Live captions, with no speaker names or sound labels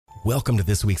Welcome to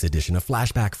this week's edition of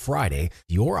Flashback Friday,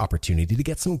 your opportunity to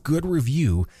get some good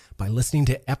review by listening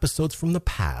to episodes from the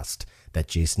past that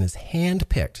Jason has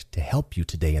handpicked to help you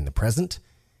today in the present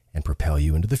and propel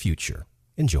you into the future.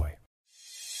 Enjoy.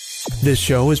 This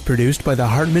show is produced by the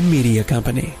Hartman Media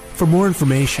Company. For more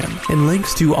information and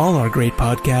links to all our great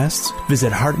podcasts,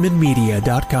 visit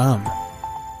hartmanmedia.com.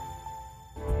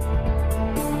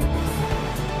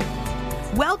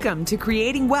 Welcome to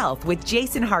Creating Wealth with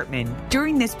Jason Hartman.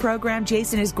 During this program,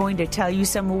 Jason is going to tell you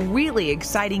some really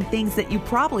exciting things that you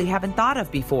probably haven't thought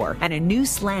of before and a new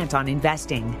slant on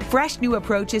investing. Fresh new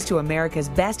approaches to America's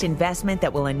best investment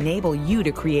that will enable you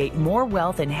to create more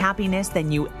wealth and happiness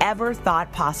than you ever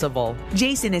thought possible.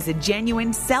 Jason is a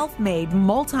genuine, self-made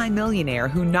multimillionaire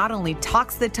who not only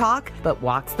talks the talk, but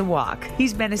walks the walk.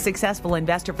 He's been a successful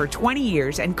investor for 20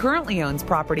 years and currently owns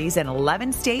properties in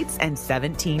 11 states and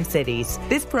 17 cities.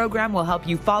 This program will help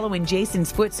you follow in Jason's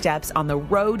footsteps on the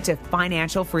road to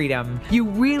financial freedom. You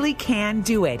really can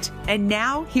do it. And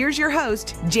now, here's your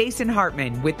host, Jason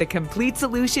Hartman, with the complete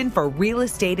solution for real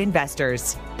estate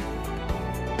investors.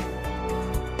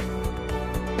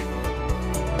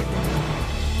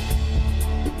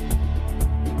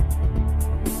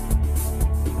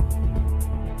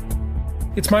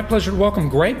 It's my pleasure to welcome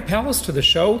Greg Palast to the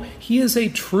show. He is a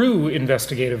true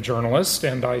investigative journalist,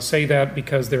 and I say that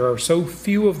because there are so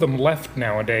few of them left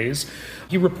nowadays.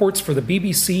 He reports for the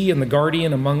BBC and The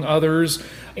Guardian, among others,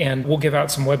 and we'll give out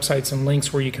some websites and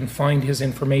links where you can find his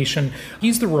information.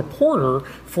 He's the reporter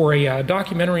for a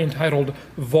documentary entitled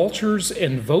Vultures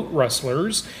and Vote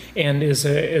Rustlers, and is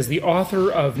the author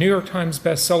of New York Times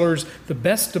bestsellers The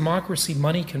Best Democracy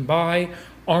Money Can Buy,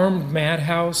 Armed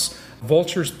Madhouse,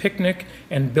 Vultures Picnic,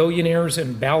 and Billionaires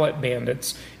and Ballot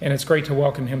Bandits. And it's great to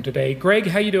welcome him today. Greg,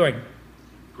 how you doing?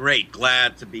 Great.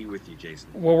 Glad to be with you, Jason.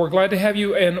 Well, we're glad to have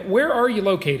you. And where are you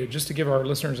located, just to give our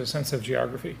listeners a sense of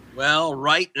geography? Well,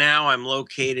 right now I'm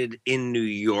located in New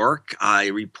York. I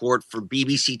report for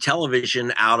BBC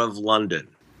Television out of London.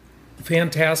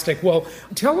 Fantastic. Well,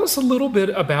 tell us a little bit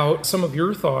about some of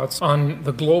your thoughts on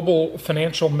the global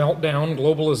financial meltdown,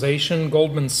 globalization,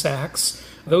 Goldman Sachs,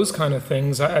 those kind of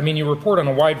things. I mean, you report on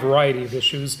a wide variety of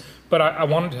issues, but I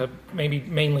wanted to maybe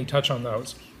mainly touch on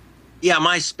those. Yeah,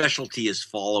 my specialty is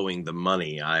following the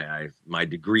money. My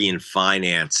degree in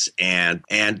finance, and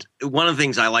one of the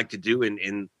things I like to do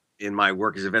in my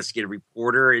work as an investigative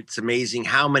reporter, it's amazing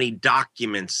how many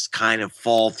documents kind of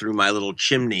fall through my little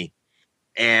chimney.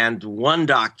 And one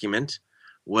document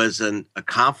was a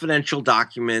confidential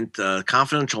document, a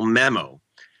confidential memo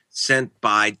sent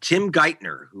by Tim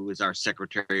Geithner, who was our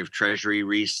Secretary of Treasury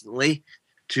recently,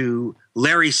 to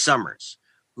Larry Summers,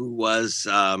 who was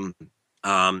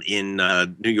in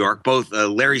New York. Both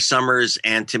Larry Summers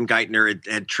and Tim Geithner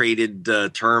had traded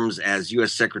terms as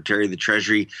U.S. Secretary of the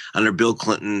Treasury under Bill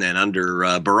Clinton and under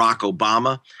Barack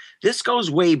Obama. This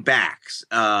goes way back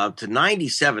to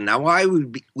 97. Now, why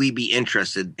would we be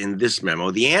interested in this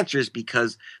memo? The answer is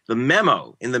because in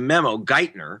the memo,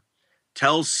 Geithner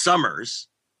tells Summers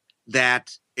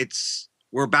that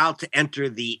we're about to enter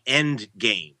the end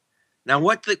game. Now,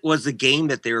 what was the game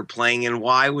that they were playing, and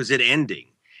why was it ending?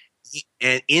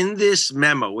 And in this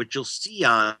memo, which you'll see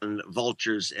on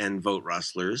Vultures and Vote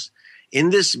Rustlers,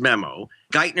 in this memo,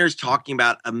 Geithner's talking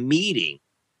about a meeting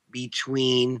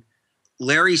between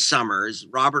Larry Summers,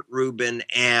 Robert Rubin,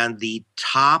 and the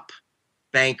top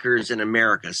bankers in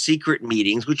America, secret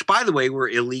meetings, which, by the way, were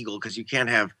illegal because you can't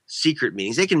have secret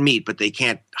meetings. They can meet, but they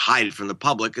can't hide it from the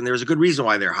public, and there's a good reason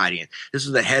why they're hiding it. This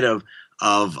is the head of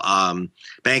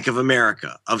Bank of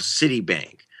America, of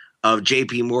Citibank, of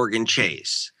J.P. Morgan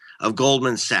Chase, of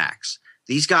Goldman Sachs.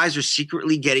 These guys are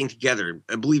secretly getting together.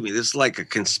 And believe me, this is like a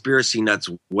conspiracy nuts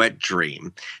wet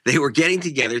dream. They were getting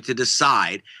together to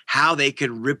decide how they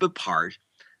could rip apart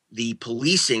the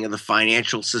policing of the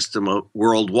financial system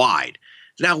worldwide.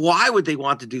 Now, why would they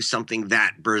want to do something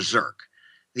that berserk?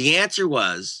 The answer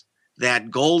was that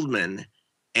Goldman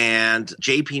and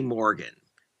J.P. Morgan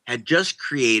had just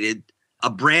created a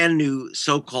brand new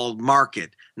so-called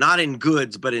market, not in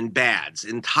goods, but in bads,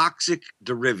 in toxic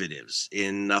derivatives,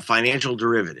 in financial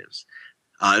derivatives.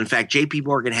 In fact, J.P.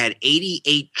 Morgan had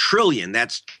 $88 trillion,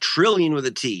 that's trillion with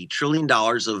a T, $1 trillion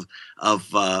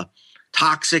of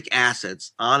toxic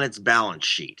assets on its balance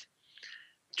sheet.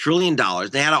 $1 trillion.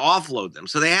 They had to offload them.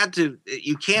 So they had to,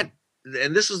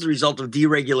 and this was the result of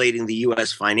deregulating the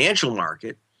U.S. financial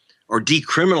market, or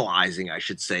decriminalizing, I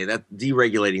should say. That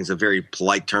deregulating is a very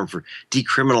polite term for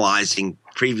decriminalizing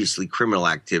previously criminal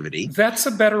activity. That's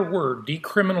a better word,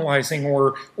 decriminalizing,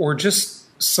 or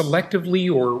just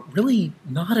selectively or really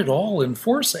not at all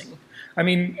enforcing. I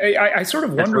mean, I sort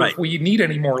of wonder right. if we need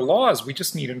any more laws. We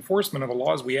just need enforcement of the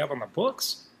laws we have on the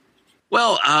books.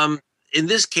 Well, in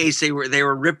this case, they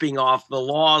were ripping off the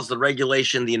laws, the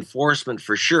regulation, the enforcement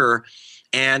for sure.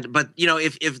 But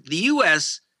if the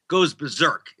U.S. goes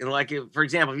berserk, and for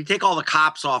example, if you take all the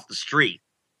cops off the street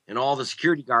and all the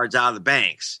security guards out of the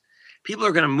banks, people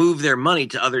are going to move their money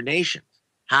to other nations.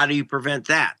 How do you prevent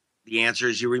that? The answer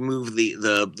is you remove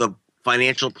the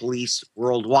financial police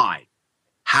worldwide.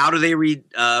 How do they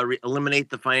eliminate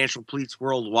the financial police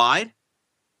worldwide?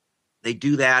 They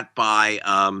do that by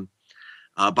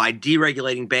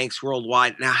deregulating banks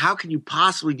worldwide. Now, how can you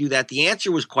possibly do that? The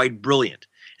answer was quite brilliant,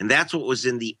 and that's what was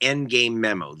in the endgame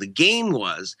memo. The game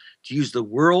was to use the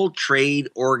World Trade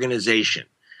Organization.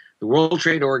 The World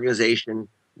Trade Organization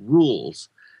rules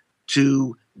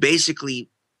to basically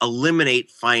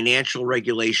eliminate financial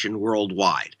regulation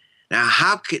worldwide. Now,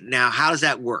 how does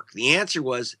that work? The answer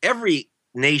was every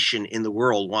nation in the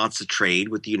world wants to trade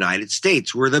with the United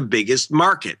States. We're the biggest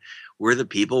market. We're the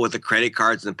people with the credit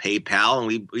cards and the PayPal,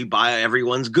 and we buy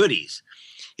everyone's goodies.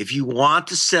 If you want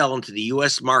to sell into the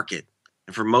U.S. market,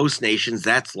 and for most nations,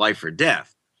 that's life or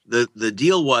death, the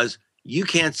deal was you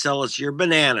can't sell us your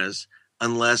bananas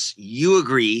unless you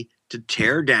agree to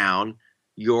tear down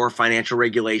your financial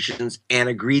regulations and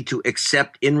agree to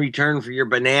accept in return for your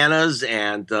bananas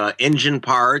and engine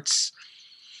parts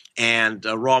and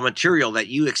raw material that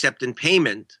you accept in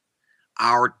payment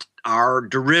our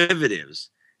derivatives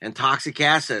and toxic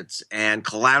assets and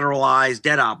collateralized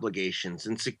debt obligations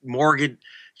and mortgage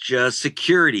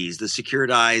securities, the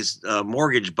securitized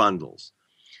mortgage bundles.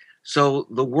 So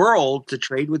the world, to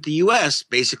trade with the U.S.,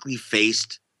 basically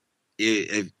faced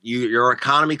if your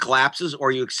economy collapses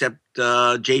or you accept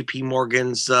J.P.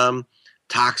 Morgan's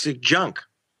toxic junk.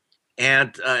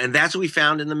 And that's what we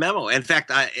found in the memo. In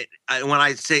fact, when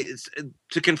I say it's,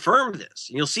 to confirm this,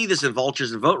 and you'll see this in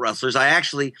Vultures and Vote Rustlers, I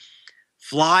actually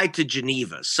fly to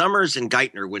Geneva. Summers and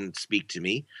Geithner wouldn't speak to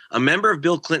me. A member of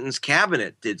Bill Clinton's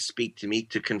cabinet did speak to me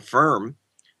to confirm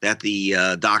that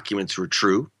the documents were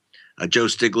true. Joe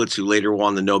Stiglitz, who later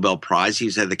won the Nobel Prize,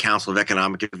 he's head of the Council of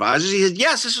Economic Advisors. He said,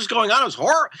 yes, this was going on. It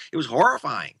was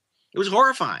horrifying. It was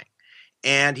horrifying.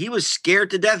 And he was scared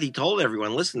to death. He told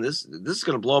everyone, listen, this is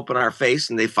going to blow up in our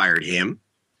face, and they fired him.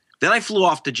 Then I flew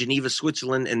off to Geneva,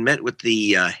 Switzerland, and met with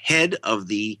the head of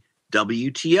the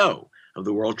WTO, of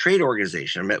the World Trade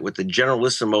Organization. I met with the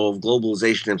Generalissimo of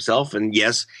globalization himself, and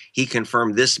yes, he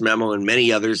confirmed this memo and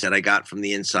many others that I got from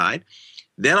the inside.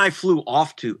 Then I flew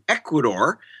off to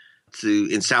Ecuador,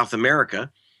 in South America,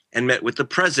 and met with the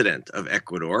president of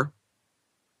Ecuador.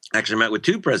 Actually, I met with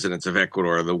two presidents of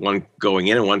Ecuador, the one going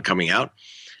in and one coming out,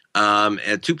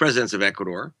 and two presidents of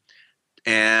Ecuador,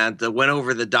 and went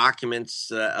over the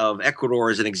documents of Ecuador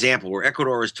as an example, where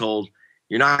Ecuador is told,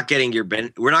 we're not going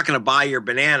to buy your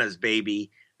bananas, baby,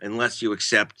 unless you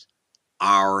accept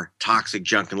our toxic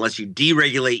junk, unless you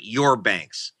deregulate your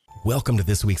banks. Welcome to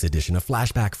this week's edition of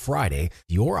Flashback Friday,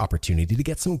 your opportunity to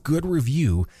get some good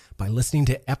review by listening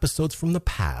to episodes from the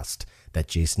past that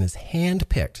Jason has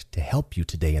handpicked to help you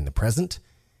today in the present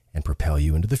and propel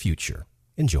you into the future.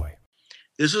 Enjoy.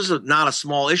 This was not a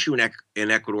small issue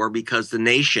in Ecuador because the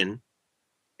nation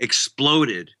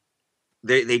exploded.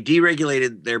 They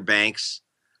deregulated their banks.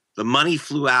 The money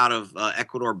flew out of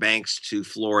Ecuador banks to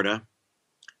Florida.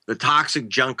 The toxic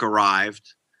junk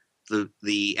arrived.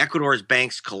 The Ecuador's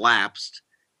banks collapsed,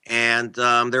 and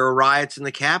there were riots in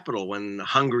the capital when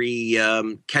hungry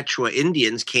Quechua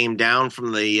Indians came down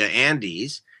from the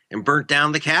Andes and burnt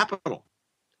down the capital.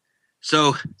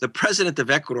 So the president of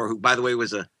Ecuador, who, by the way,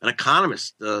 was an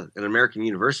economist at an American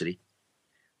university,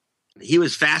 he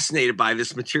was fascinated by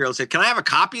this material. He said, can I have a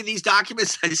copy of these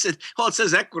documents? I said, well, it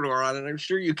says Ecuador on it. I'm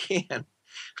sure you can.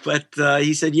 But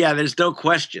he said, yeah, there's no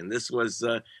question. This was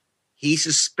he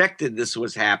suspected this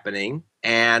was happening,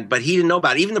 but he didn't know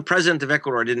about it. Even the president of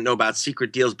Ecuador didn't know about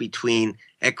secret deals between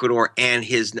Ecuador and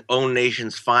his own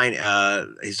nation's finance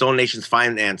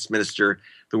minister,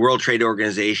 the World Trade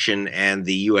Organization, and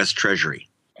the U.S. Treasury.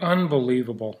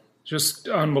 Unbelievable. Just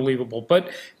unbelievable. But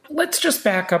let's just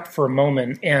back up for a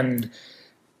moment and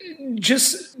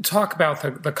just talk about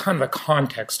the kind of the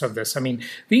context of this. I mean,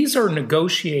 these are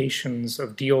negotiations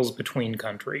of deals between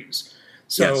countries.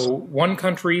 So yes. One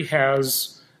country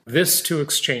has this to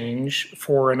exchange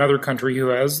for another country who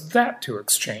has that to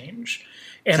exchange.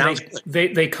 And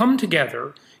they come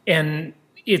together, and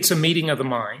it's a meeting of the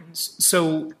minds.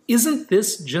 So isn't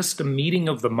this just a meeting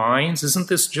of the minds? Isn't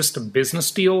this just a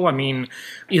business deal? I mean,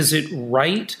 is it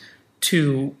right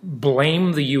to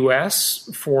blame the U.S.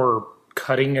 for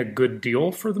cutting a good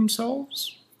deal for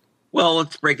themselves? Well,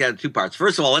 let's break that into two parts.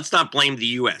 First of all, let's not blame the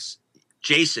U.S.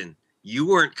 Jason, You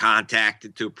weren't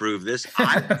contacted to approve this.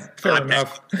 I was Fair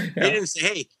enough. Yeah. They didn't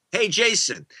say, hey,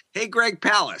 Jason, hey, Greg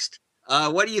Palast,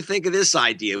 what do you think of this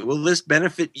idea? Will this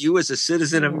benefit you as a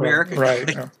citizen of America? Right.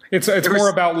 Yeah. It's more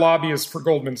about lobbyists for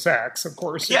Goldman Sachs, of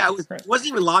course. Yeah, it wasn't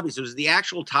even lobbyists. It was the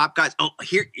actual top guys. Oh,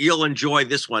 here, you'll enjoy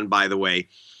this one, by the way.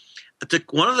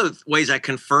 One of the ways I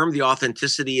confirmed the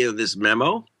authenticity of this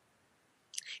memo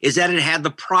is that it had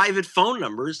the private phone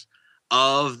numbers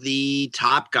of the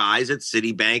top guys at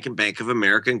Citibank and Bank of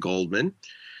America and Goldman.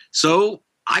 So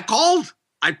I called.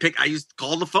 I used to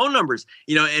call the phone numbers,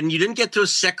 and you didn't get to a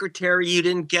secretary. You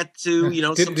didn't get to,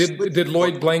 Did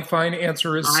Lloyd Blankfein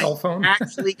answer his cell phone? I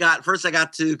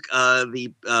got to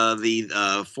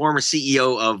the former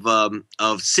CEO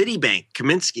of Citibank,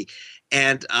 Kaminsky,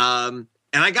 and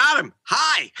I got him.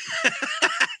 Hi.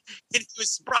 He was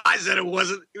surprised that it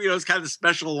wasn't, it's kind of a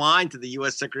special line to the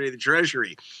U.S. Secretary of the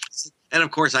Treasury. And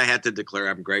of course, I had to declare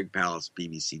I'm Greg Palast,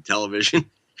 BBC Television.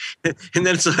 And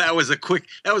then so that was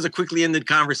a quickly ended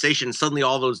conversation. Suddenly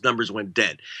all those numbers went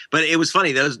dead. But it was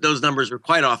funny. Those numbers were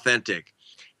quite authentic.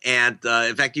 And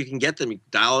in fact, you can get them. You can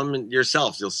dial them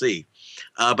yourselves. You'll see.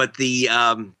 But they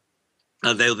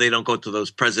don't go to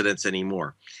those presidents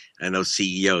anymore and those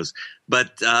CEOs.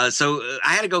 But so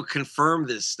I had to go confirm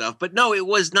this stuff. But no, it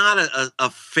was not a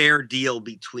fair deal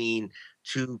between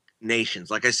two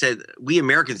nations. Like I said, we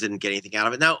Americans didn't get anything out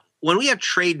of it. Now, when we have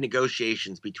trade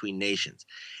negotiations between nations,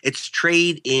 it's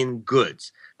trade in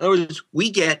goods. In other words,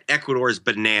 we get Ecuador's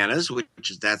bananas,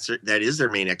 that is their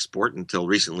main export until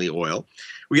recently, oil.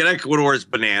 We get Ecuador's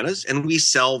bananas, and we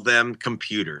sell them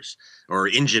computers or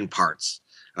engine parts.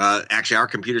 Actually, our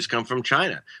computers come from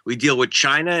China. We deal with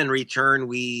China. In return,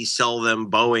 we sell them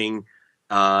Boeing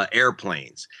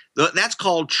airplanes. That's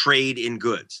called trade in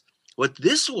goods. What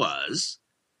this was,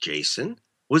 Jason,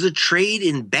 was a trade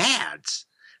in bads.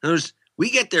 In other words,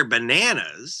 we get their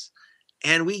bananas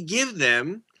and we give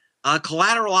them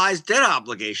collateralized debt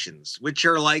obligations, which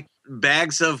are like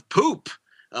bags of poop,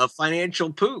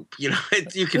 financial poop. You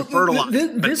can fertilize.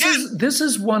 This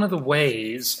is one of the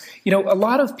ways, a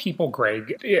lot of people,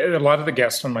 Greg, a lot of the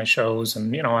guests on my shows,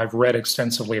 and, I've read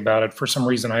extensively about it. For some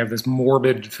reason, I have this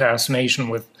morbid fascination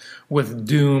with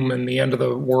doom and the end of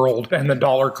the world and the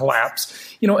dollar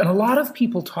collapse. And a lot of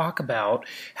people talk about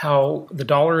how the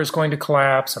dollar is going to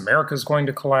collapse, America is going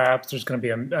to collapse, there's going to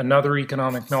be another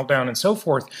economic meltdown and so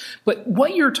forth. But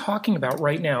what you're talking about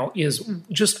right now is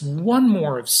just one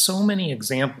more of so many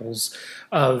examples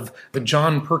of the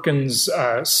John Perkins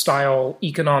style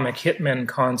economic hitmen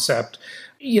concept,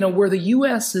 where the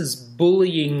U.S. is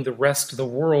bullying the rest of the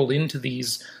world into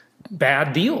these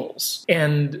bad deals.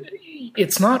 And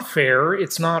it's not fair,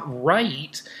 it's not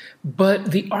right,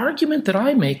 but the argument that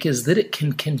I make is that it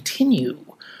can continue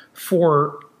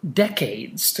for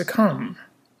decades to come.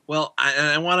 Well,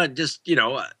 I want to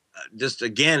just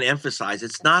again emphasize,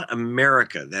 it's not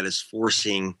America that is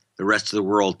forcing the rest of the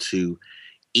world to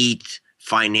eat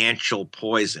financial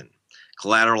poison,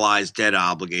 collateralized debt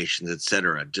obligations, et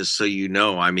cetera. Just so you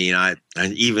know, I mean, I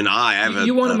have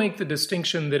You want to make the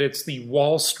distinction that it's the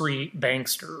Wall Street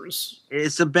banksters.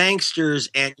 It's the banksters,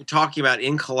 and you're talking about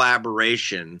in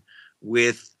collaboration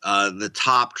with the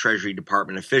top Treasury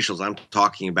Department officials. I'm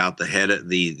talking about the head of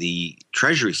the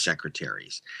Treasury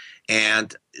secretaries.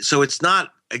 And so it's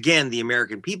not, again, the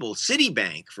American people.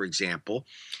 Citibank, for example,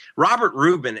 Robert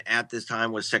Rubin at this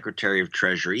time was Secretary of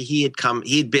Treasury. He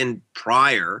had been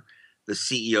prior the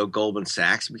CEO of Goldman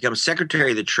Sachs, become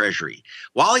Secretary of the Treasury.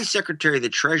 While he's Secretary of the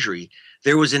Treasury,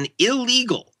 there was an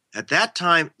illegal, at that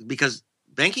time, because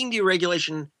banking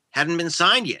deregulation hadn't been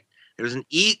signed yet, there was an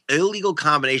illegal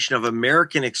combination of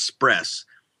American Express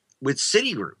with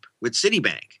Citigroup, with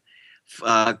Citibank,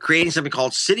 creating something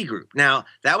called Citigroup. Now,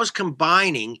 that was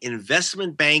combining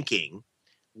investment banking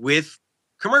with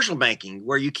commercial banking,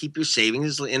 where you keep your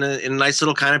savings in a nice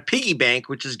little kind of piggy bank,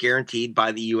 which is guaranteed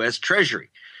by the U.S. Treasury.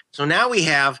 So now we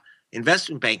have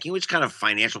investment banking, which is kind of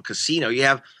financial casino. You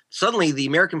have suddenly the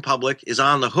American public is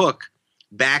on the hook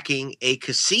backing a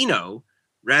casino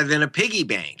rather than a piggy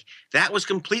bank. That was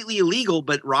completely illegal,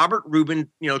 but Robert Rubin,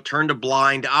 turned a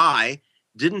blind eye,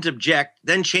 didn't object,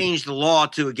 then changed the law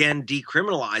to again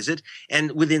decriminalize it.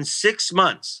 And within 6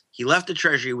 months, he left the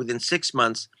Treasury. Within 6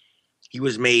 months, he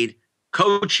was made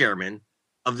co-chairman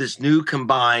of this new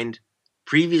combined,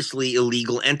 previously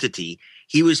illegal entity.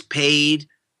 He was paid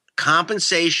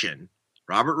compensation,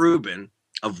 Robert Rubin,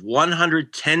 of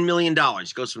 $110 million.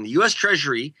 He goes from the U.S.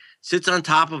 Treasury, sits on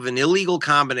top of an illegal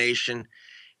combination,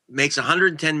 makes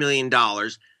 $110 million.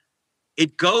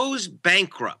 It goes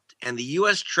bankrupt, and the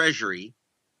U.S. Treasury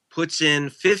puts in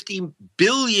 $50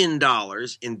 billion in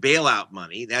bailout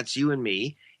money. That's you and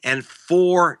me. and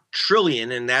 $4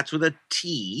 trillion, and that's with a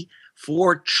T,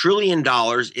 $4 trillion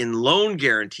in loan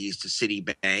guarantees to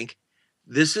Citibank.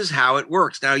 This is how it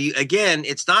works. Now, again,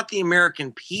 it's not the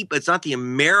American people, it's not the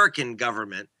American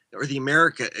government or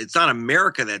it's not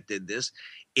America that did this.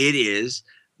 It is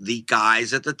the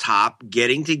guys at the top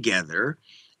getting together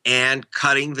and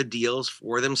cutting the deals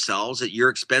for themselves at your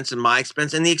expense and my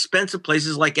expense, and the expense of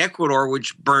places like Ecuador,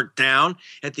 which burnt down,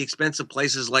 at the expense of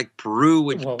places like Peru,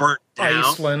 which burnt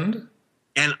down.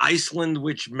 Iceland,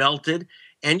 which melted.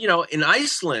 And, in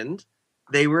Iceland,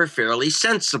 they were fairly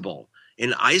sensible.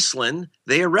 In Iceland,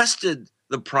 they arrested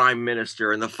the prime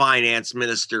minister and the finance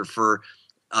minister for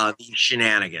these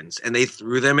shenanigans, and they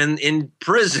threw them in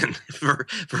prison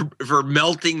for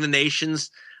melting the nation's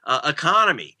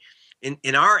economy. In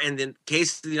the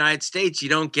case of the United States, you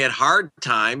don't get hard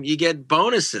time, you get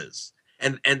bonuses.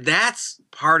 And that's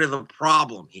part of the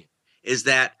problem here, is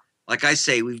that, like I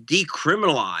say, we've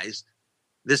decriminalized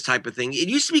this type of thing. It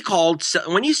used to be called,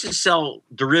 when you used to sell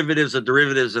derivatives of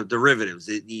derivatives of derivatives,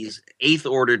 these eighth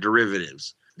order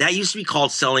derivatives, that used to be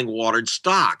called selling watered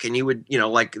stock. And you would,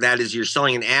 like that is you're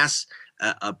selling a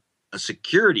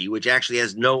security which actually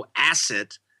has no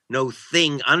asset, no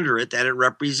thing under it that it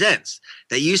represents.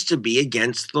 That used to be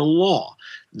against the law.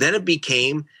 Then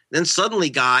suddenly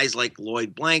guys like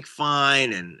Lloyd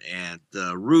Blankfein and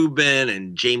Rubin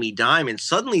and Jamie Dimon,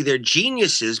 suddenly they're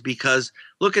geniuses because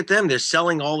look at them. They're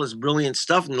selling all this brilliant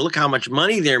stuff and look how much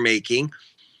money they're making.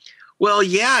 Well,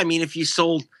 yeah, I mean, if you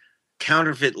sold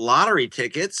counterfeit lottery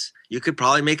tickets, you could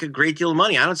probably make a great deal of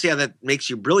money. I don't see how that makes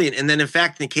you brilliant. And then, in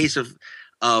fact, in the case of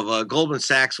Goldman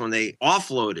Sachs, when they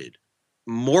offloaded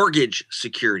mortgage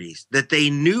securities that they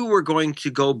knew were going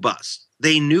to go bust.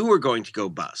 And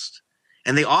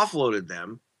they offloaded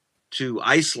them to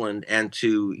Iceland and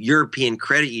to European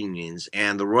credit unions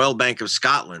and the Royal Bank of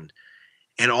Scotland.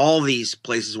 And all these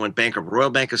places went bankrupt.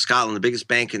 Royal Bank of Scotland, the biggest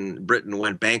bank in Britain,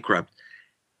 went bankrupt.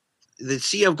 The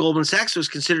CEO of Goldman Sachs was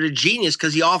considered a genius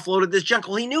because he offloaded this junk.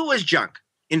 Well, he knew it was junk.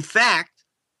 In fact,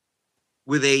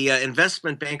 with a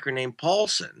investment banker named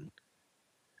Paulson,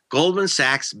 Goldman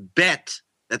Sachs bet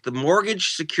that the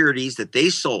mortgage securities that they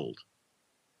sold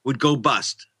would go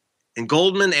bust. And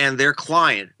Goldman and their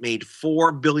client made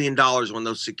 $4 billion when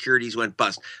those securities went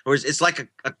bust. In other words, it's like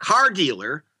a car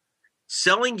dealer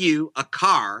selling you a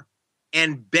car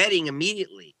and betting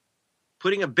immediately,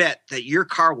 putting a bet that your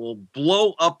car will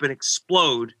blow up and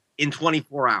explode in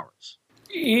 24 hours.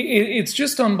 It's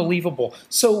just unbelievable.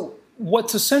 So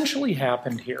what's essentially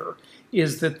happened here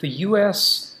is that the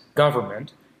U.S.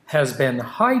 government has been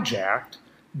hijacked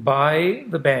by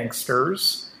the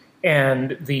banksters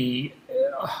and the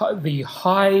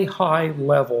high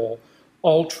level,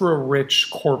 ultra rich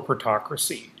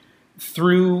corporatocracy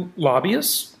through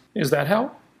lobbyists. Is that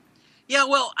how? Yeah,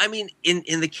 well, I mean,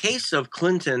 in the case of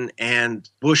Clinton and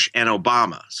Bush and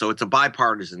Obama, so it's a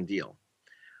bipartisan deal,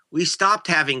 we stopped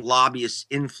having lobbyists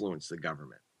influence the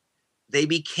government. They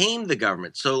became the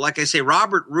government. So like I say,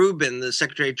 Robert Rubin, the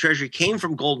Secretary of Treasury, came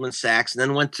from Goldman Sachs and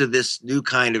then went to this new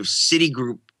kind of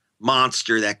Citigroup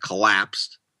monster that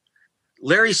collapsed.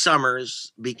 Larry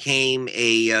Summers became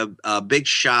a big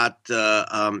shot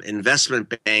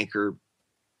investment banker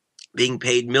being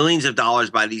paid millions of dollars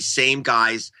by these same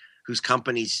guys whose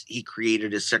companies he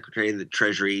created as Secretary of the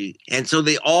Treasury. And so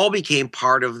they all became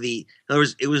part of in other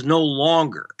words, it was no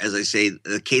longer, as I say,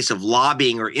 the case of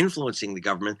lobbying or influencing the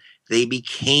government. They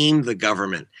became the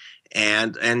government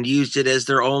and used it as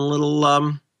their own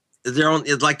little,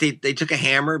 it's like they took a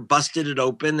hammer, busted it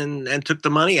open and took the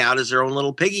money out as their own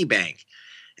little piggy bank.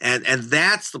 And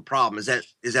that's the problem is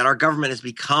that our government has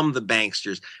become the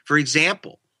banksters. For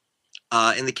example,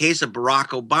 in the case of Barack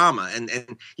Obama,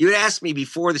 and you had asked me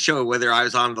before the show whether I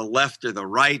was on the left or the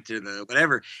right or the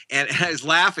whatever, and I was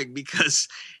laughing because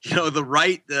the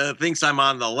right thinks I'm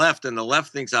on the left and the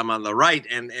left thinks I'm on the right,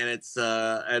 and it's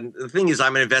and the thing is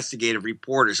I'm an investigative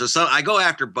reporter, so I go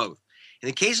after both. In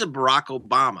the case of Barack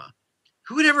Obama,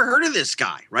 who had ever heard of this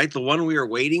guy, right? The one we were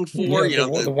waiting for,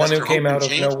 the one who came out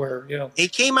of nowhere. Yeah, he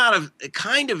came out of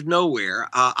kind of nowhere.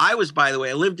 I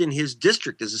lived in his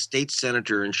district as a state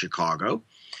senator in Chicago,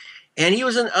 and he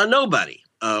was a nobody,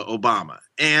 Obama,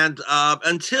 and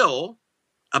until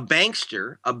a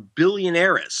bankster, a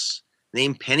billionaires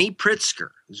named Penny Pritzker,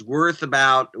 was worth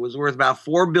about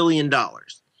 $4 billion,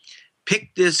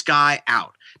 picked this guy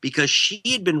out because she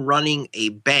had been running a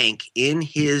bank in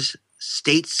his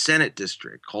state senate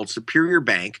district called Superior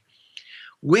Bank,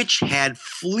 which had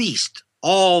fleeced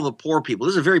all the poor people.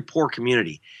 This is a very poor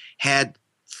community, had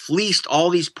fleeced all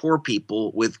these poor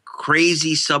people with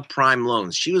crazy subprime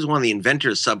loans. She was one of the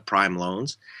inventors of subprime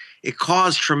loans. It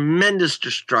caused tremendous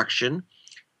destruction.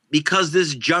 because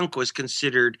this junk was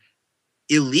considered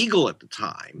illegal at the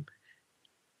time,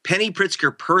 Penny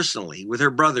Pritzker personally, with her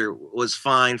brother, was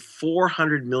fined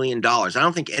 $400 million. I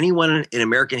don't think anyone in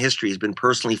American history has been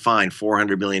personally fined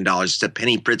 $400 million except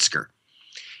Penny Pritzker.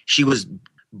 She was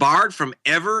barred from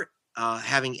ever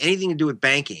having anything to do with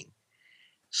banking.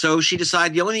 So she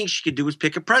decided the only thing she could do was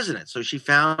pick a president. So she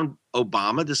found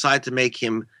Obama, decided to make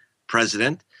him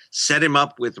president, set him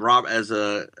up with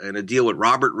in a deal with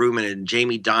Robert Rubin and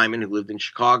Jamie Dimon, who lived in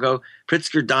Chicago.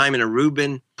 Pritzker, Dimon, and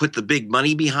Rubin put the big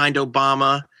money behind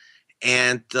Obama.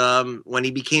 And when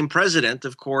he became president,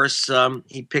 of course,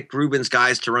 he picked Rubin's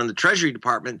guys to run the Treasury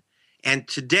Department. And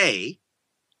today,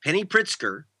 Penny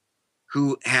Pritzker,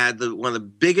 who had one of the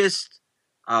biggest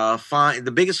fine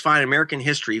in American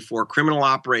history for a criminal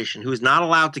operation, who is not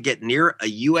allowed to get near a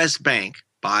U.S. bank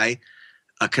by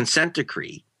a consent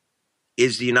decree,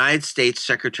 is the United States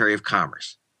Secretary of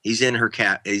Commerce. He's in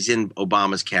he's in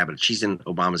Obama's cabinet. She's in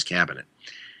Obama's cabinet.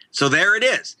 So there it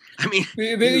is. I mean,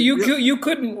 you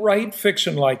couldn't write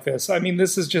fiction like this. I mean,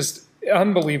 this is just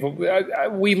unbelievable.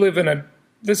 We live in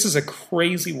this is a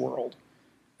crazy world.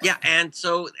 Yeah, and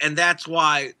that's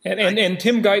why. And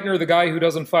Tim Geithner, the guy who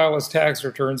doesn't file his tax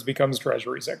returns, becomes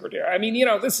Treasury Secretary. I mean,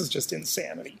 this is just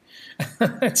insanity.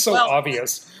 It's so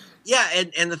obvious. Yeah,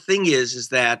 and the thing is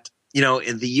that,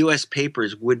 in the U.S.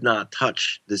 papers would not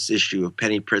touch this issue of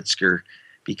Penny Pritzker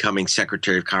becoming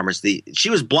Secretary of Commerce.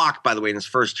 She was blocked, by the way, in his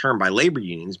first term by labor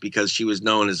unions because she was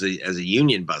known as a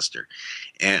union buster,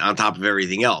 and on top of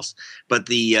everything else. But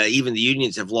even the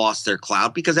unions have lost their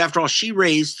clout because, after all, she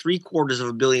raised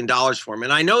 $750 million for him.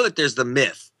 And I know that there's the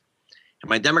myth, and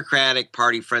my Democratic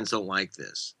Party friends don't like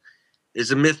this.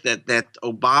 There's a myth that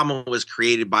Obama was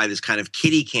created by this kind of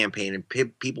kiddie campaign and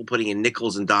people putting in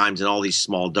nickels and dimes and all these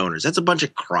small donors. That's a bunch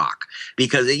of crock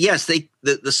because, yes,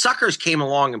 the suckers came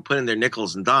along and put in their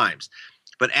nickels and dimes.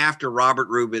 But after Robert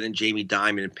Rubin and Jamie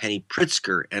Dimon and Penny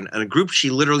Pritzker and a group she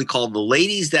literally called the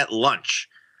Ladies That Lunch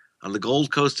on the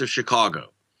Gold Coast of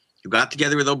Chicago, who got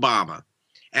together with Obama,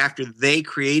 after they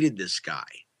created this guy,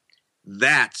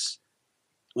 that's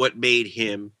what made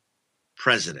him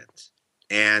president.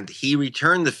 And he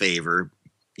returned the favor.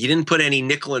 He didn't put any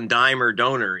nickel and dimer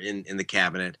donor in the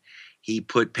cabinet. He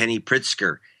put Penny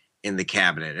Pritzker in the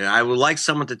cabinet. And I would like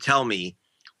someone to tell me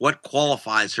what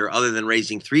qualifies her other than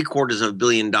raising $750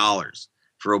 million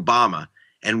for Obama.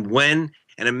 And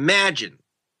imagine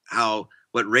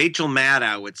what Rachel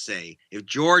Maddow would say if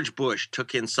George Bush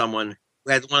took in someone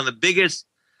who had one of the biggest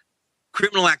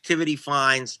criminal activity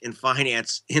fines in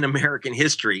finance in American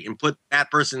history and put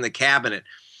that person in the cabinet.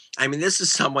 I mean, this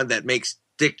is someone that makes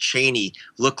Dick Cheney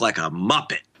look like a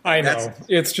Muppet. I know.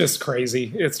 It's just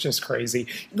crazy. It's just crazy.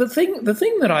 The thing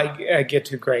that I get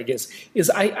to, Greg, is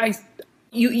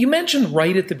you mentioned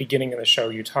right at the beginning of the show,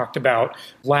 you talked about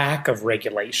lack of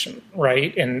regulation,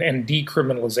 right? And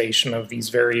decriminalization of these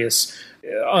various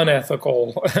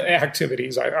unethical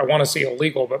activities. I want to say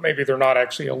illegal, but maybe they're not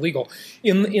actually illegal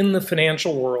in the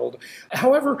financial world.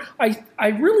 However, I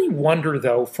really wonder,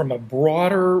 though, from a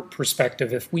broader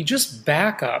perspective, if we just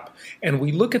back up and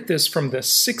we look at this from the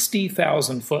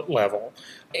 60,000-foot level,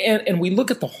 and we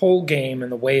look at the whole game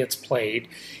and the way it's played,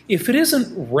 if it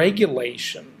isn't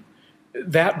regulation,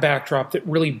 that backdrop that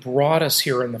really brought us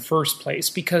here in the first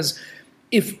place, because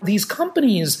if these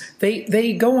companies,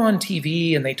 they go on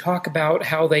TV and they talk about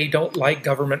how they don't like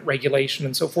government regulation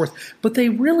and so forth, but they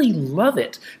really love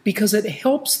it because it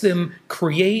helps them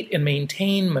create and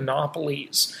maintain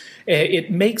monopolies. It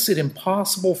makes it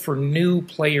impossible for new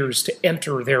players to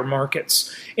enter their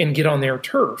markets and get on their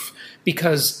turf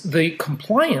because the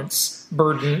compliance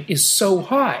burden is so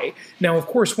high. Now, of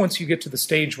course, once you get to the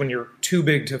stage when you're too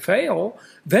big to fail,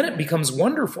 then it becomes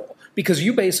wonderful because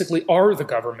you basically are the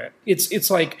government.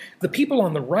 It's like the people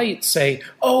on the right say,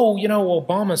 oh,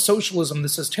 Obama's socialism,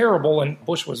 this is terrible, and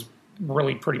Bush was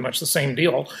really pretty much the same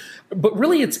deal. But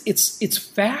really, it's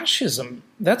fascism.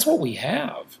 That's what we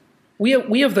have. We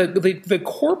have the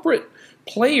corporate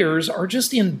players are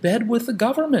just in bed with the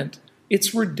government.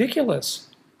 It's ridiculous.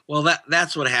 Well,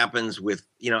 that's what happens with,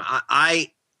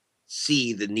 I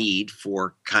see the need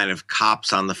for kind of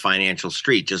cops on the financial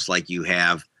street, just like you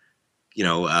have,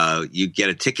 you get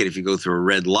a ticket if you go through a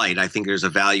red light. I think there's a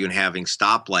value in having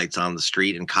stoplights on the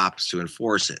street and cops to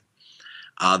enforce it.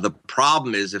 The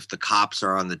problem is if the cops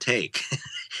are on the take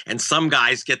and some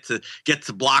guys get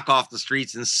to block off the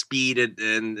streets and speed it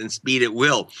and speed at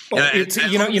will. Well,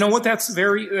 you know what? That's a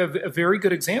very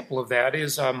good example of that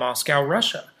is Moscow,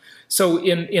 Russia. So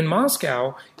in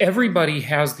Moscow, everybody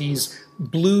has these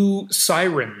blue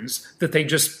sirens that they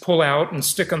just pull out and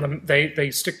stick on them. They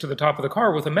stick to the top of the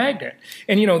car with a magnet.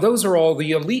 And, those are all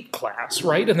the elite class,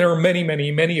 right? And there are many,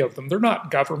 many, many of them. They're not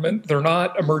government. They're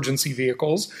not emergency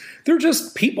vehicles. They're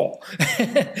just people.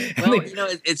 Well,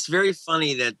 it's very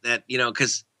funny that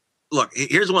because, look,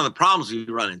 here's one of the problems we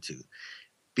run into.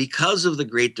 Because of the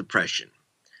Great Depression,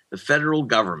 the federal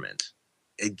government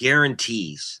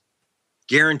guarantees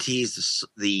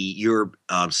your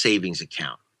savings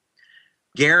account,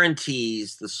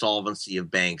 guarantees the solvency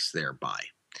of banks thereby.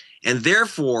 And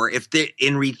therefore,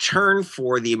 in return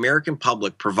for the American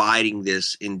public providing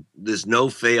this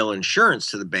no-fail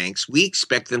insurance to the banks, we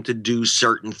expect them to do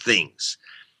certain things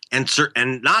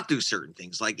and not do certain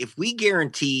things. Like if we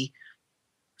guarantee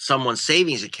someone's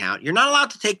savings account, you're not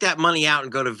allowed to take that money out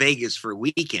and go to Vegas for a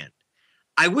weekend.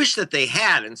 I wish that they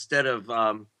had, instead of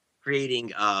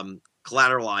creating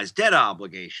collateralized debt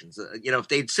obligations. If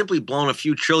they'd simply blown a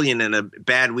few trillion in a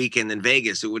bad weekend in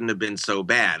Vegas, it wouldn't have been so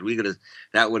bad.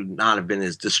 That would not have been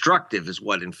as destructive as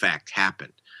what in fact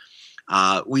happened.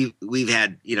 We've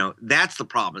had, that's the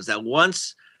problem, is that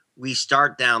once we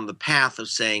start down the path of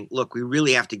saying, look, we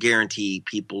really have to guarantee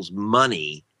people's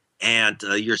money and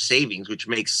your savings, which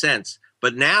makes sense.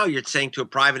 But now you're saying to a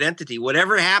private entity,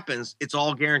 whatever happens, it's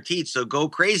all guaranteed. So go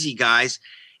crazy, guys.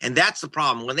 And that's the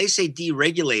problem. When they say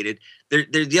deregulated, they're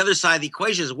the other side of the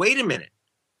equation is, wait a minute.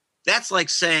 That's like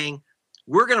saying,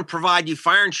 we're going to provide you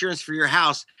fire insurance for your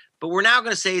house, but we're now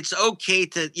going to say it's okay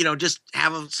to, just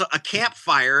have a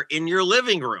campfire in your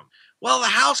living room. Well, the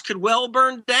house could well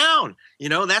burn down.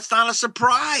 That's not a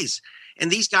surprise.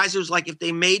 And these guys, it was like, if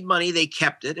they made money, they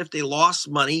kept it. If they lost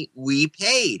money, we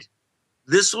paid.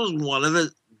 This was one of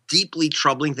the deeply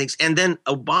troubling things. And then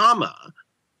Obama,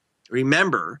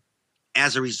 remember,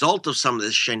 as a result of some of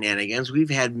this shenanigans, we've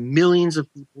had millions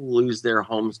of people lose their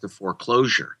homes to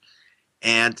foreclosure.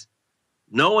 And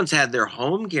no one's had their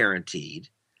home guaranteed.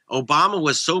 Obama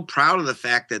was so proud of the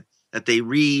fact that there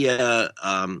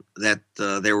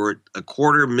were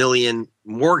 250,000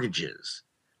 mortgages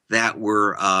that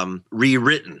were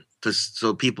rewritten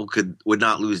so people would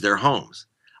not lose their homes.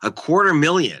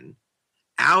 250,000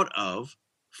 out of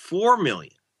 4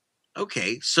 million.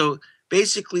 Okay, so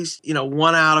basically,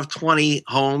 1 out of 20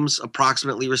 homes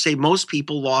approximately were saved. Most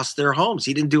people lost their homes.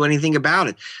 He didn't do anything about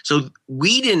it. So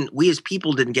we as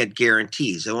people didn't get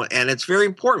guarantees. And it's very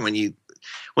important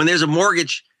when there's a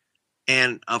mortgage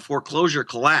and a foreclosure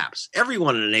collapse,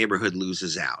 everyone in a neighborhood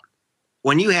loses out.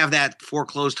 When you have that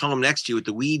foreclosed home next to you with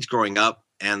the weeds growing up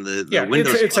and the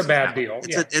windows, it's a bad deal.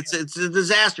 It's a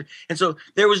disaster. And so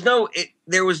there used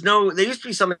to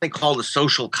be something called a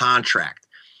social contract.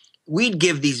 We'd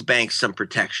give these banks some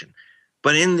protection,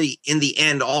 but in the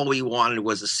end, all we wanted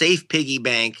was a safe piggy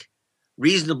bank,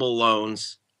 reasonable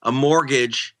loans, a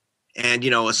mortgage, and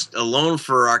a loan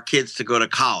for our kids to go to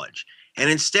college. And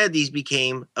instead, these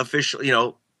became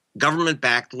official,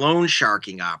 government-backed loan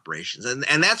sharking operations,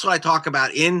 and that's what I talk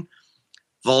about in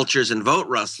Vultures and Vote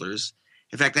Rustlers.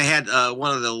 In fact, I had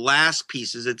one of the last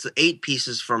pieces. It's 8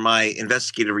 pieces from my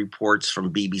investigative reports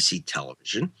from BBC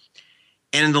television.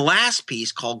 And in the last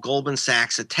piece, called Goldman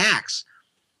Sachs Attacks,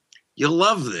 you'll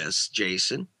love this,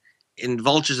 Jason. In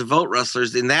Vultures and Vote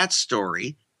Rustlers, in that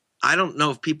story, I don't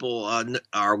know if people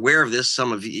are aware of this.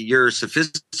 Some of your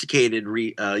sophisticated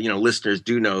listeners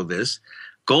do know this.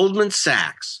 Goldman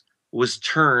Sachs was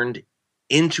turned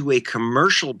into a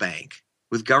commercial bank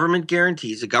with government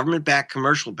guarantees, a government-backed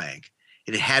commercial bank.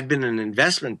 It had been an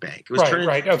investment bank. It was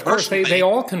right. Of course, they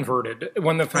all converted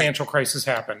when the financial crisis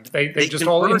happened. They just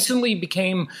all instantly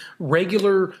became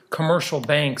regular commercial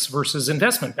banks versus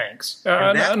investment banks.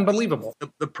 Unbelievable.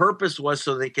 The purpose was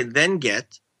so they could then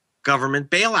get government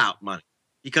bailout money,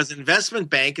 because investment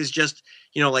bank is just,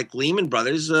 like Lehman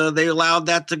Brothers, they allowed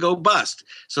that to go bust.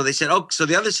 So they said, so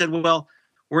the other said, well,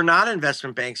 we're not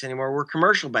investment banks anymore. We're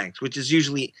commercial banks, which is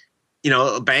usually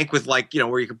a bank with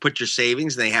where you can put your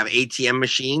savings, and they have ATM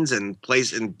machines and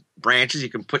branches you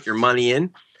can put your money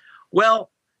in. Well,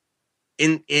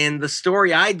 in the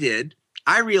story I did,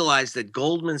 I realized that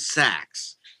Goldman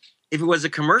Sachs, if it was a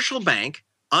commercial bank,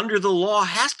 under the law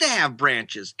has to have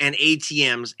branches and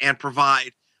ATMs and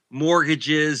provide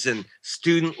mortgages and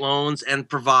student loans and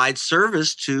provide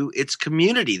service to its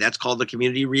community. That's called the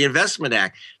Community Reinvestment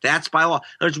Act. That's by law. In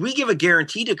other words, we give a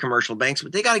guarantee to commercial banks,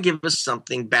 but they got to give us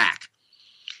something back.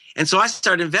 And so I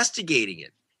started investigating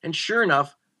it. And sure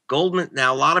enough,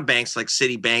 now a lot of banks like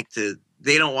Citibank,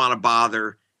 they don't want to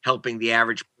bother helping the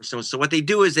average person. So what they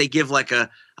do is they give like a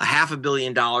 $500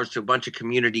 million to a bunch of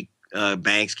community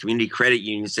banks, community credit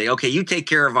unions, say, okay, you take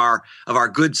care of our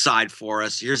good side for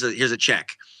us. Here's a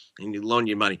check. and you loan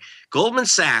you money. Goldman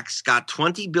Sachs got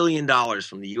 $20 billion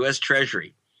from the U.S.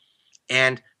 Treasury,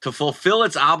 and to fulfill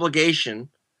its obligation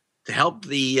to help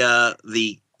the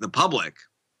public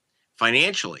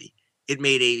financially, it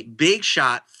made a big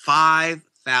shot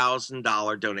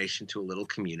 $5,000 donation to a little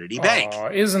community bank. Oh,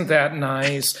 isn't that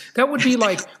nice? That would be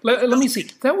like, let me see.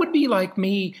 That would be like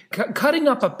me cutting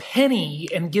up a penny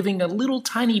and giving a little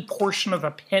tiny portion of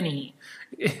a penny.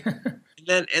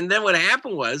 and then what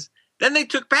happened was, then they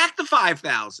took back the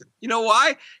 $5,000. You know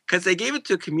why? Because they gave it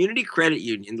to a community credit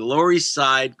union, the Lower East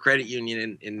Side Credit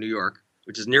Union in New York,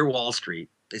 which is near Wall Street.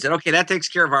 They said, okay, that takes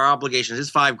care of our obligations.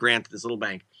 It's $5,000 to this little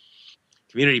bank,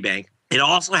 community bank. It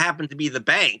also happened to be the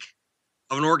bank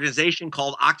of an organization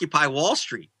called Occupy Wall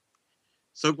Street.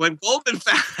 So when Goldman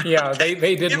found... Yeah, they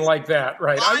didn't like that,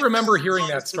 right? I remember hearing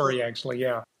that story, actually,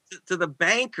 yeah. To the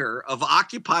banker of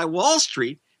Occupy Wall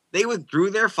Street, they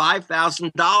withdrew their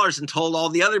 $5,000 and told all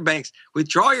the other banks,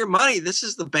 withdraw your money. This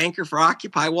is the banker for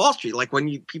Occupy Wall Street. Like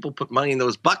when people put money in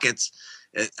those buckets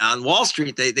on Wall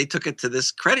Street, they took it to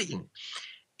this credit union.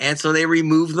 And so they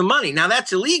removed the money. Now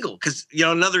that's illegal because,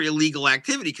 another illegal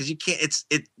activity because you can't,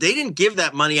 they didn't give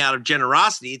that money out of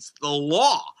generosity. It's the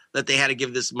law that they had to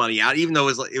give this money out, even though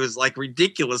it was like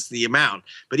ridiculous, the amount.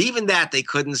 But even that they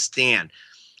couldn't stand.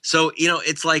 So,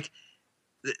 it's like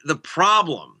the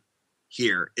problem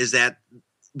here is that,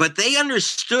 but they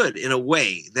understood in a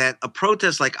way that a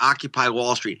protest like Occupy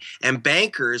Wall Street and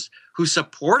bankers who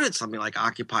supported something like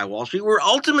Occupy Wall Street were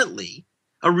ultimately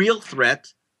a real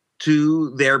threat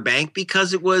to their bank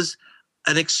because it was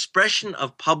an expression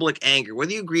of public anger.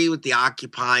 Whether you agree with the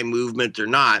Occupy movement or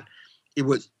not, it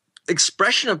was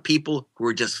expression of people who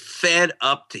were just fed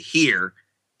up to here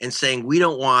and saying, we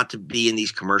don't want to be in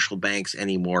these commercial banks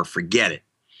anymore. Forget it.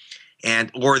 And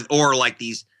or like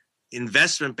these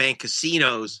investment bank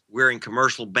casinos wearing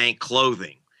commercial bank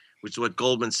clothing, which is what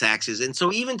Goldman Sachs is. And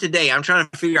so even today, I'm trying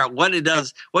to figure out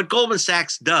what Goldman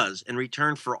Sachs does in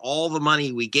return for all the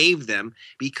money we gave them,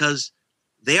 because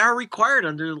they are required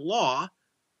under the law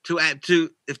to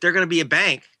if they're going to be a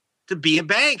bank, to be a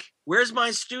bank. Where's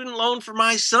my student loan for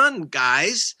my son,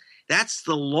 guys? That's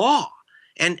the law.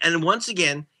 And once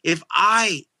again, if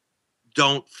I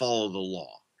don't follow the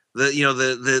law,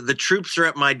 the troops are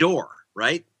at my door,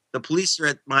 right? The police are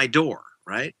at my door,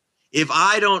 right? If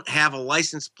I don't have a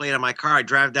license plate on my car, I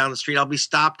drive down the street, I'll be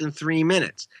stopped in 3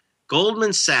 minutes.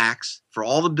 Goldman Sachs, for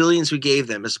all the billions we gave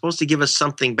them, is supposed to give us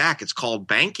something back. It's called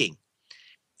banking.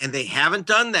 And they haven't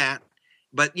done that.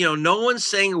 But, no one's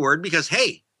saying a word because,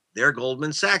 hey, they're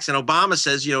Goldman Sachs. And Obama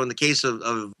says, in the case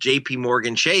of J.P.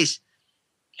 Morgan Chase,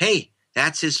 hey,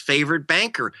 that's his favorite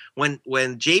banker. When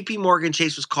J.P. Morgan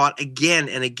Chase was caught again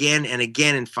and again and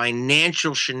again in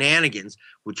financial shenanigans,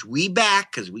 which we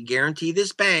back because we guarantee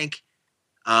this bank,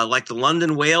 like the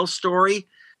London whale story,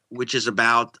 which is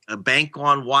about a bank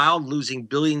gone wild, losing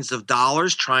billions of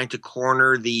dollars, trying to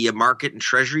corner the market in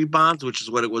treasury bonds, which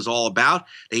is what it was all about.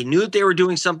 They knew that they were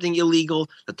doing something illegal.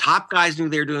 The top guys knew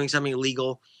they were doing something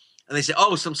illegal. And they said,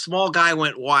 oh, some small guy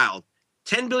went wild.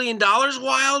 $10 billion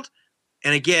wild?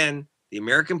 And again, the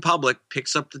American public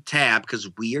picks up the tab because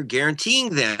we are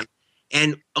guaranteeing them.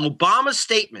 And Obama's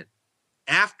statement,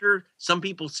 after some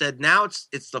people said now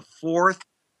it's the fourth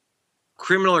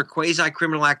criminal or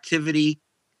quasi-criminal activity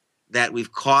that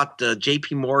we've caught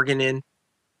J.P. Morgan in,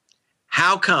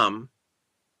 how come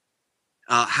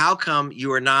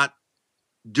you are not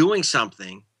doing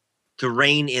something to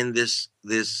rein in this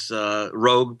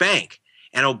rogue bank?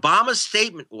 And Obama's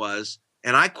statement was,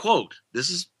 and I quote, this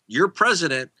is your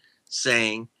president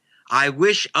saying, I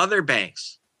wish other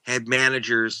banks had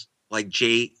managers like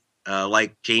Jamie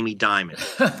Dimon.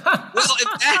 Well,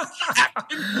 if that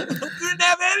happened, we wouldn't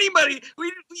have anybody.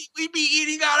 We'd be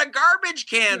eating out of garbage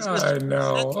cans. I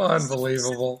know.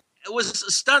 Unbelievable. I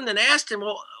was stunned and asked him,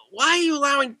 well, why are you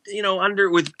allowing,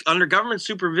 under government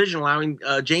supervision, allowing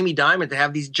Jamie Dimon to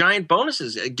have these giant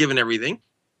bonuses given everything?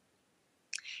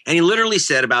 And he literally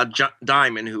said about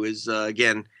Dimon, who is,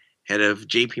 again, head of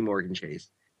J.P. Morgan Chase,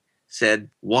 said,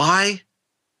 why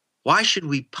should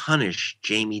we punish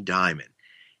Jamie Dimon?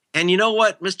 And you know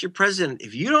what, Mr. President,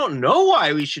 if you don't know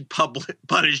why we should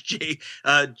punish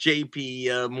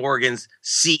J.P. Morgan's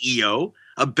CEO,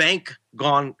 a bank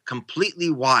gone completely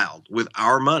wild with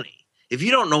our money, if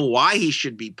you don't know why he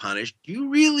should be punished, you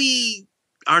really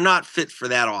are not fit for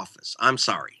that office. I'm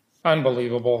sorry.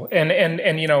 Unbelievable. And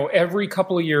every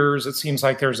couple of years, it seems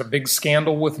like there's a big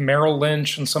scandal with Merrill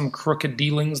Lynch and some crooked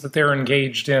dealings that they're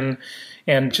engaged in,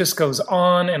 and it just goes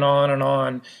on and on and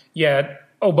on. Yet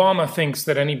Obama thinks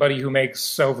that anybody who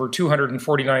makes over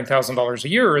 $249,000 a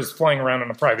year is flying around in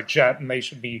a private jet and they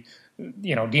should be,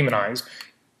 demonized.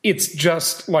 it's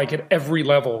just like at every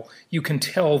level, you can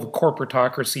tell the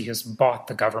corporatocracy has bought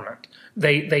the government.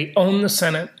 They own the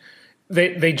Senate.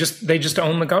 They just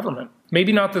own the government.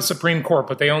 Maybe not the Supreme Court,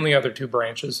 but they own the other two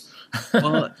branches.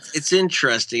 Well, it's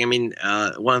interesting. I mean,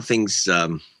 one of the things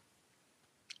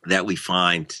that we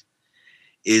find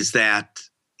is that,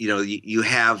 you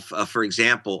have, for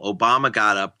example, Obama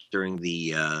got up during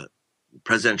the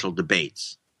presidential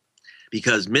debates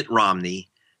because Mitt Romney,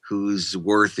 whose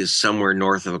worth is somewhere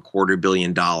north of $250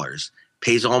 million,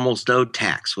 pays almost no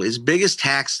tax. Well, his biggest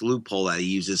tax loophole that he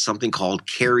uses is something called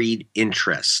carried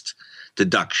interest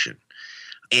deduction.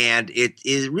 And it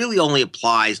really only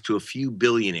applies to a few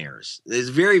billionaires. There's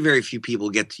very, very few people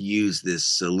get to use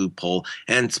this loophole,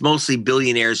 and it's mostly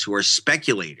billionaires who are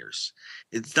speculators.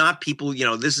 It's not people,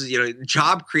 this is,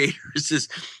 job creators.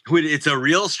 It's a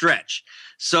real stretch.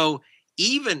 So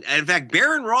in fact,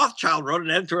 Baron Rothschild wrote an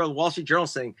editorial in the Wall Street Journal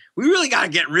saying, we really got to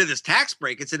get rid of this tax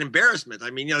break. It's an embarrassment. I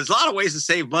mean, there's a lot of ways to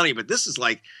save money, but this is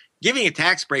like giving a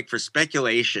tax break for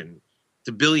speculation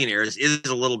to billionaires is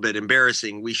a little bit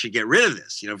embarrassing. We should get rid of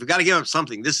this. If we got to give up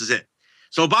something, this is it.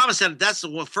 So Obama said it's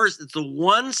the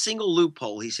one single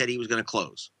loophole he said he was going to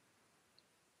close.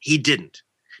 He didn't,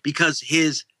 because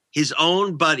his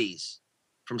own buddies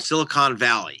from Silicon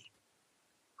Valley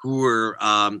who were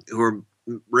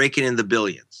raking in the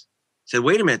billions said,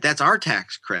 wait a minute, that's our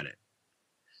tax credit.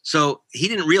 So he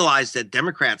didn't realize that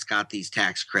Democrats got these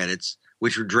tax credits,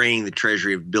 which were draining the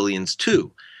Treasury of billions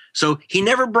too. So he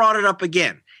never brought it up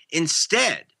again.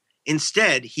 Instead,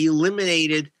 he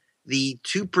eliminated the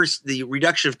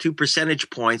reduction of 2 percentage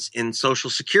points in Social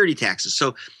Security taxes.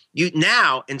 So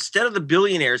now, instead of the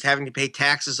billionaires having to pay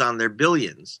taxes on their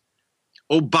billions,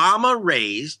 Obama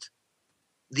raised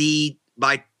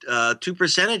by 2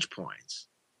 percentage points,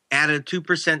 added a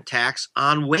 2% tax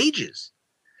on wages.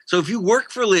 So if you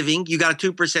work for a living, you got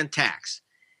a 2% tax.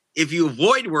 If you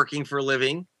avoid working for a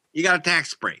living, you got a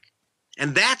tax break.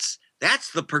 And that's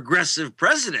the progressive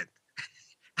president.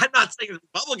 I'm not saying the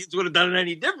Republicans would have done it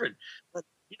any different, but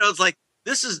it's like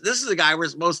this is a guy who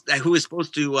is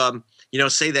supposed to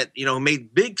say that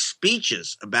made big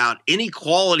speeches about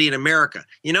inequality in America.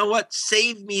 You know what?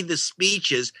 Save me the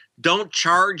speeches. Don't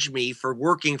charge me for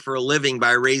working for a living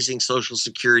by raising Social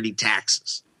Security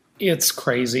taxes. It's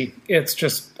crazy. It's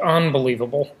just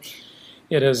unbelievable.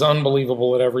 It is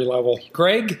unbelievable at every level.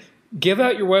 Greg, give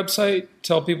out your website,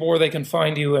 tell people where they can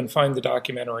find you and find the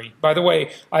documentary. By the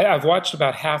way, I've watched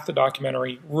about half the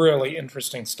documentary. Really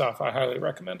interesting stuff. I highly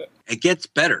recommend it. It gets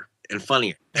better and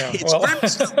funnier. Yeah, it's grim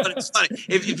stuff, but it's funny.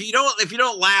 If you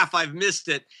don't laugh, I've missed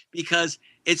it, because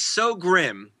it's so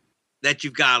grim that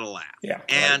you've got to laugh. Yeah,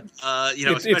 and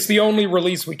it's the only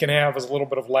release we can have is a little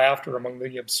bit of laughter among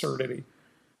the absurdity.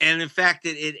 And in fact,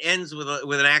 it ends with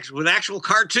an actual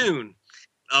cartoon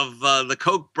of the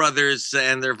Koch brothers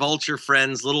and their vulture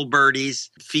friends, little birdies,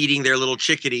 feeding their little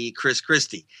chickadee, Chris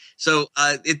Christie. So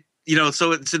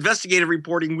so it's investigative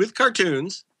reporting with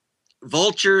cartoons,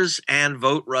 Vultures and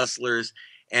Vote Rustlers,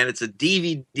 and it's a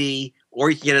DVD,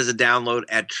 or you can get it as a download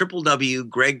at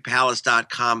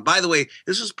www.gregpalast.com. By the way,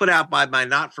 this was put out by my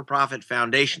not-for-profit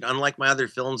foundation. Unlike my other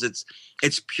films, it's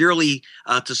purely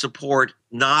to support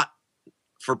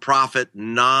not-for-profit,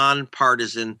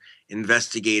 non-partisan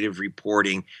investigative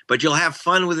reporting, but you'll have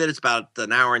fun with it. It's about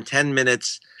an hour and 10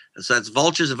 minutes. So that's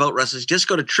Vultures and Vote Rustlers. Just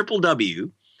go to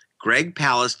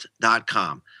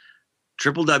www.gregpalast.com.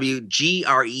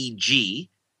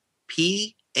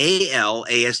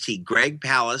 www.gregpalast,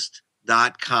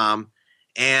 gregpalast.com.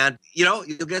 And, you'll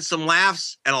get some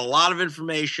laughs and a lot of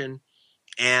information.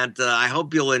 And I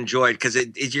hope you'll enjoy it, because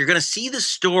you're going to see the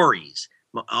stories.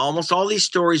 Almost all these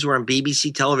stories were on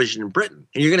BBC television in Britain.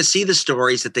 And you're going to see the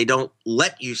stories that they don't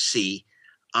let you see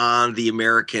on the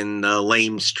American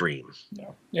lamestream.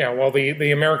 Yeah, well,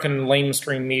 the American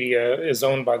lamestream media is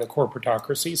owned by the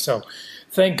corporatocracy. So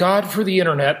thank God for the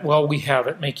internet. Well, we have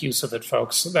it. Make use of it,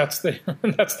 folks. That's the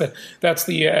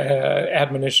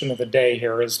admonition of the day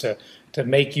here, is to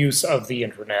make use of the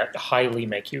internet, highly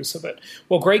make use of it.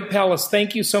 Well, Greg Palast,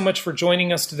 thank you so much for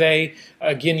joining us today.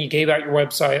 Again, you gave out your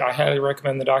website. I highly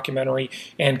recommend the documentary,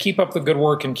 and keep up the good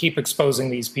work and keep exposing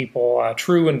these people.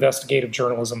 True investigative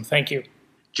journalism. Thank you.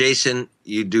 Jason,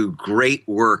 you do great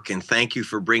work, and thank you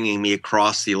for bringing me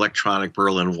across the electronic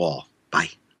Berlin Wall.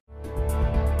 Bye.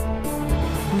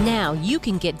 Now you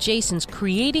can get Jason's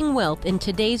Creating Wealth in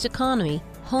Today's Economy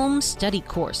home study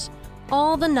course.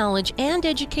 All the knowledge and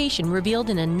education revealed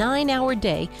in a 9-hour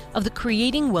day of the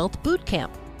Creating Wealth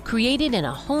Bootcamp, created in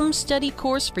a home study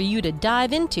course for you to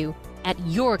dive into at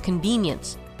your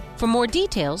convenience. For more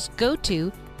details, go to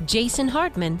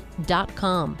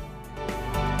jasonhartman.com.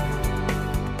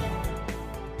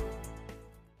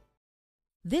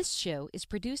 This show is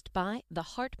produced by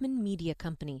the Hartman Media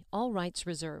Company, all rights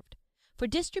reserved. For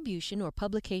distribution or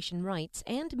publication rights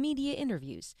and media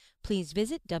interviews, please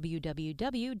visit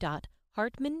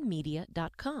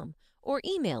www.hartmanmedia.com or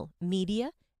email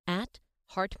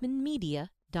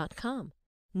media@hartmanmedia.com.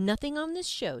 Nothing on this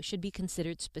show should be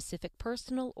considered specific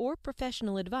personal or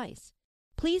professional advice.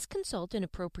 Please consult an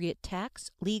appropriate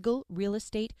tax, legal, real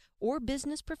estate, or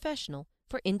business professional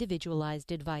for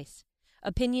individualized advice.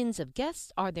 Opinions of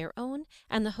guests are their own,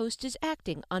 and the host is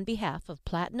acting on behalf of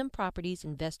Platinum Properties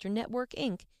Investor Network,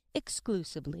 Inc.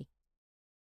 exclusively.